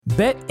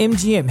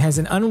BetMGM has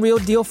an unreal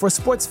deal for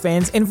sports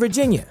fans in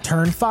Virginia.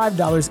 Turn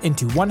 $5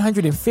 into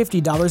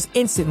 $150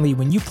 instantly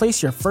when you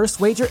place your first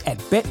wager at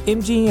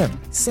BetMGM.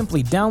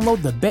 Simply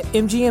download the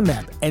BetMGM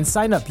app and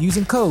sign up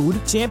using code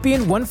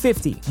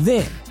Champion150.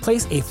 Then,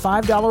 place a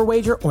 $5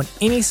 wager on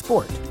any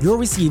sport. You'll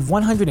receive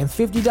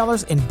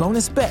 $150 in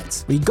bonus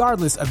bets,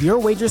 regardless of your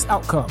wager's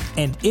outcome.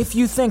 And if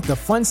you think the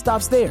fun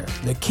stops there,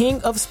 the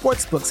King of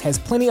Sportsbooks has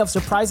plenty of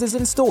surprises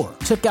in store.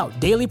 Check out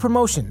daily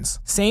promotions,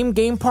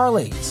 same-game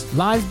parlays,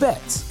 live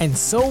bets, and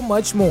so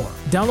much more.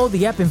 Download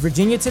the app in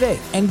Virginia today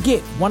and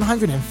get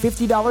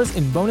 $150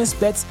 in bonus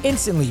bets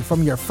instantly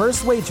from your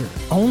first wager.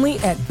 Only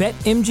at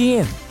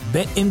BetMGM.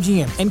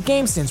 BetMGM and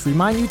GameSense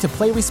remind you to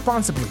play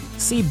responsibly.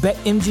 See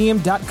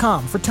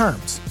BetMGM.com for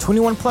terms.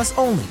 21 plus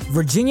only.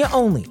 Virginia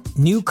only.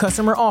 New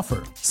customer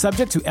offer.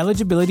 Subject to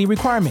eligibility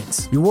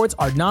requirements. Rewards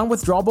are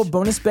non-withdrawable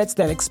bonus bets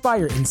that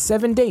expire in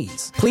 7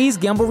 days. Please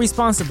gamble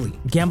responsibly.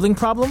 Gambling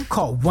problem?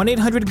 Call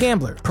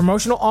 1-800-GAMBLER.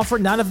 Promotional offer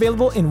not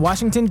available in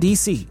Washington,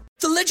 D.C.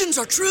 The legends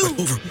are true.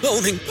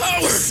 Overwhelming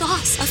power! The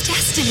sauce of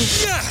destiny.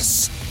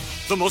 Yes!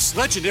 The most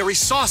legendary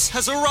sauce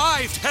has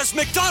arrived as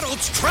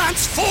McDonald's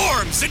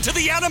transforms into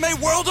the anime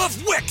world of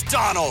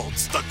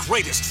WickDonald's. The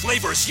greatest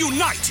flavors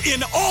unite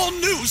in all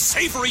new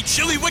savory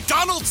chili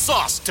McDonald's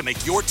sauce to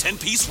make your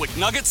 10-piece Wick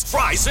Nuggets,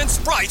 fries, and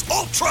Sprite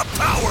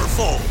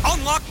ultra-powerful.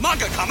 Unlock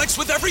manga comics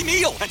with every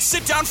meal and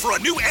sit down for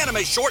a new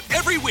anime short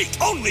every week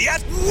only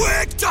at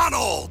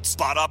WickDonald's.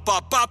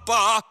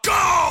 Ba-da-ba-ba-ba,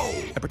 go!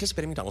 At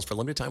participating McDonald's for a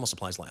limited time while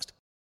supplies last.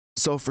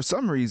 So for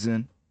some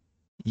reason,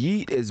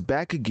 Yeat is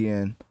back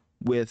again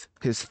with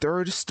his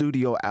third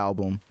studio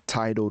album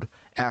titled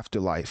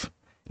Afterlyfe.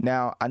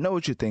 Now, I know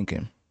what you're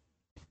thinking.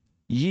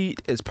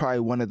 Yeat is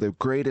probably one of the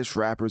greatest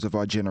rappers of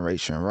our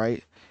generation,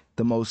 right?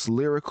 The most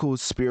lyrical,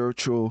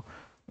 spiritual,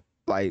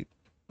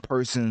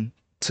 person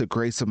to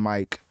grace a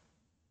mic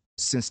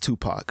since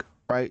Tupac,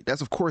 right?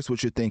 That's of course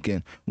what you're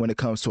thinking when it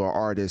comes to an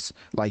artist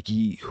like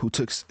Yeat, who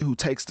takes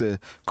the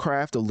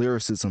craft of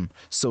lyricism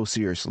so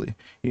seriously,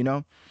 you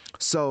know?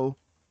 So,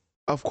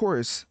 of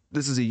course,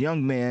 this is a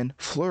young man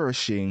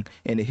flourishing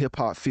in the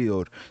hip-hop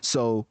field,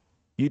 so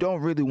you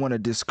don't really want to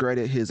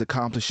discredit his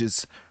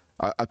accomplishments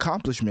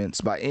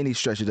by any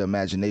stretch of the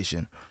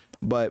imagination.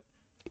 But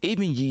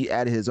even Yeat,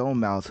 out of his own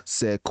mouth,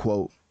 said,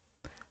 quote,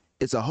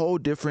 "It's a whole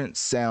different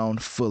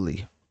sound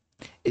fully.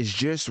 It's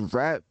just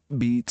rap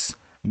beats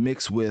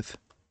mixed with ...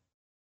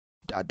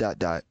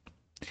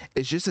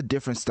 It's just a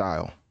different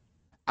style.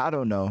 I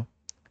don't know.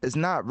 It's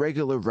not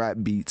regular rap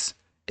beats.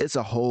 It's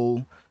a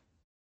whole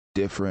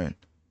different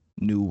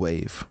new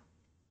wave."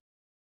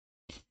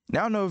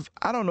 Now,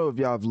 I don't know if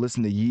y'all have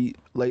listened to Yeat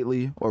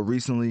lately or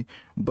recently,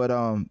 but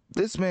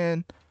this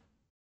man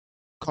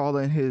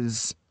calling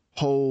his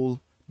whole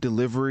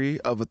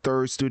delivery of a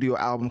third studio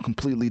album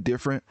completely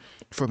different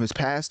from his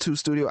past two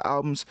studio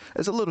albums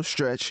is a little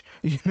stretch,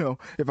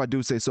 if I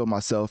do say so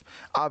myself.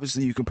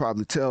 Obviously, you can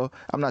probably tell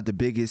I'm not the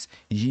biggest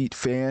Yeat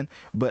fan,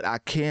 but I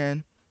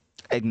can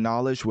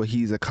acknowledge what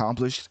he's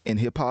accomplished in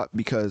hip-hop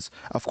because,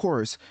 of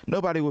course,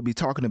 nobody would be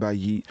talking about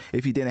Yeat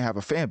if he didn't have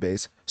a fan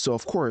base. So,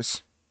 of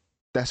course,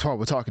 that's why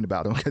we're talking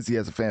about him, because he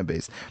has a fan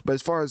base. But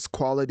as far as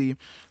quality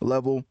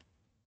level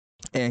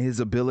and his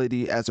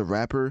ability as a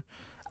rapper,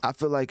 I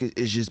feel like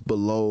it's just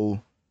below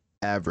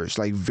average,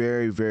 like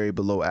very, very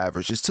below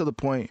average. It's to the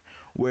point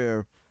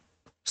where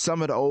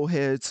some of the old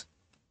heads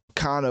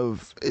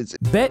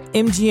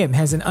BetMGM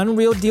has an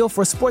unreal deal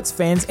for sports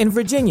fans in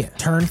Virginia.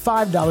 Turn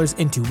 $5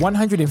 into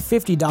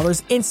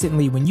 $150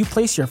 instantly when you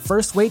place your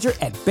first wager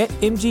at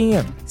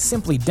BetMGM.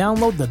 Simply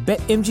download the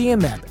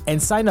BetMGM app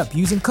and sign up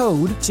using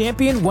code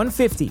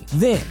Champion150.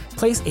 Then,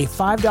 place a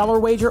 $5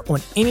 wager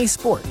on any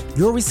sport.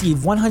 You'll receive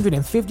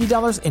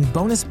 $150 in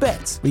bonus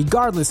bets,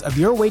 regardless of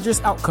your wager's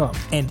outcome.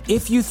 And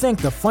if you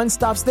think the fun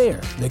stops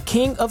there, the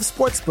King of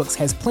Sportsbooks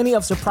has plenty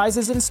of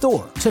surprises in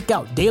store. Check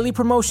out daily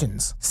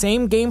promotions,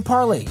 same-game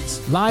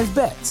parlays, live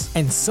bets,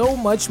 and so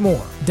much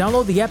more.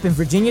 Download the app in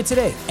Virginia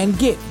today and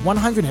get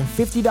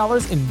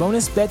 $150 in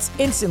bonus bets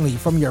instantly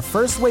from your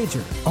first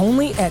wager.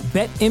 Only at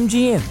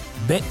BetMGM.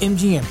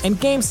 BetMGM and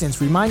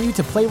GameSense remind you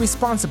to play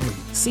responsibly.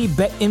 See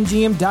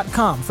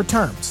BetMGM.com for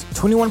terms.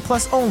 21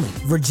 plus only.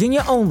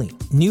 Virginia only.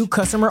 New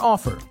customer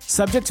offer.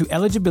 Subject to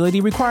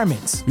eligibility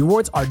requirements.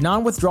 Rewards are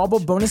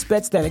non-withdrawable bonus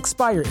bets that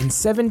expire in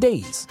 7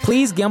 days.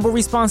 Please gamble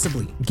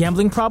responsibly.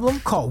 Gambling problem?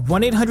 Call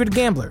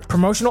 1-800-GAMBLER.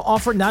 Promotional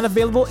offer not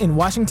available in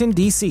Washington,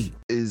 D.C.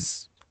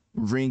 Is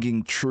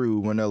ringing true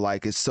when they're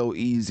like, it's so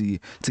easy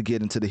to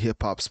get into the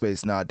hip-hop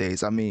space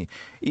nowadays. I mean,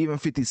 even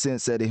 50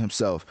 Cent said it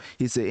himself.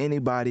 He said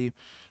anybody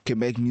can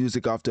make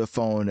music off their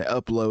phone and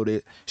upload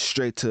it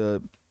straight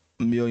to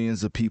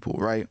millions of people,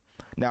 right?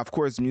 Now, of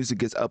course, music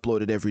gets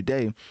uploaded every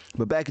day,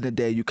 but back in the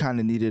day, you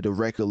kind of needed a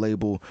record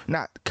label.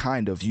 Not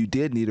kind of, you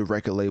did need a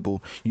record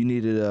label. You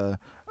needed a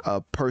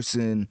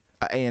person,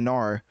 an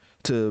A&R,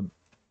 to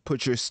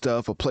put your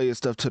stuff or play your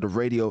stuff to the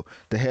radio,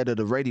 the head of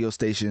the radio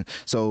station,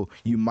 so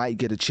you might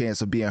get a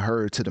chance of being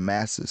heard to the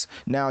masses.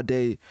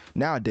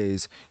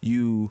 Nowadays,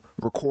 you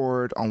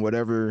record on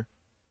whatever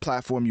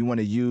platform you want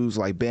to use,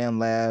 like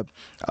BandLab,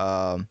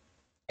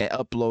 and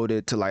upload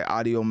it to like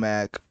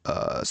AudioMac,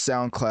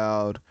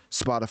 SoundCloud,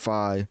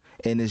 Spotify,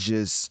 and it's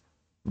just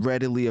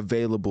readily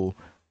available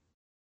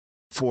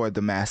for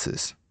the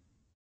masses.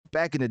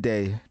 Back in the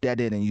day, that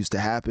didn't used to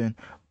happen,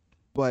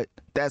 but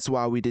that's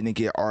why we didn't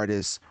get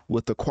artists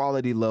with the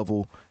quality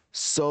level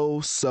so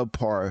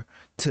subpar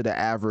to the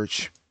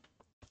average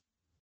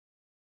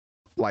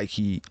like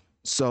Yeat.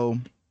 So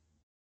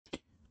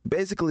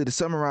basically, to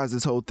summarize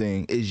this whole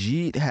thing, is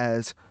Yeat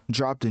has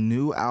dropped a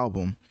new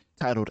album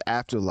titled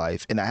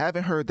Afterlyfe, and I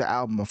haven't heard the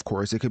album, of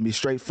course. It can be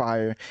straight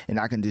fire and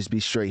I can just be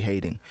straight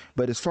hating,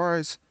 but as far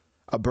as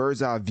a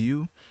bird's eye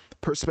view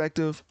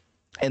perspective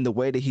and the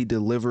way that he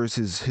delivers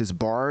his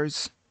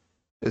bars,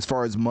 as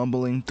far as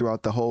mumbling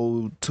throughout the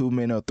whole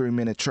 2-minute or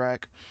 3-minute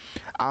track,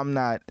 I'm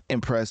not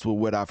impressed with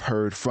what I've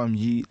heard from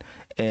Yeat,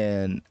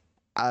 and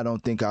I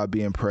don't think I'll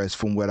be impressed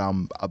from what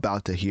I'm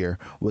about to hear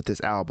with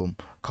this album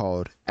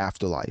called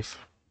Afterlyfe.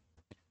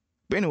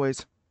 But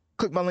anyways,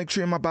 click my link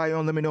tree in my bio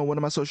and let me know on one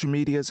of my social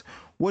medias.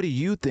 What do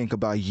you think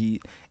about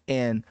Yeat?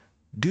 And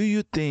do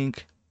you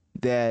think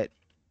that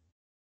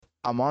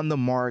I'm on the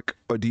mark,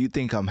 or do you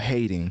think I'm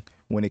hating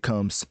when it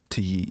comes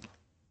to Yeat?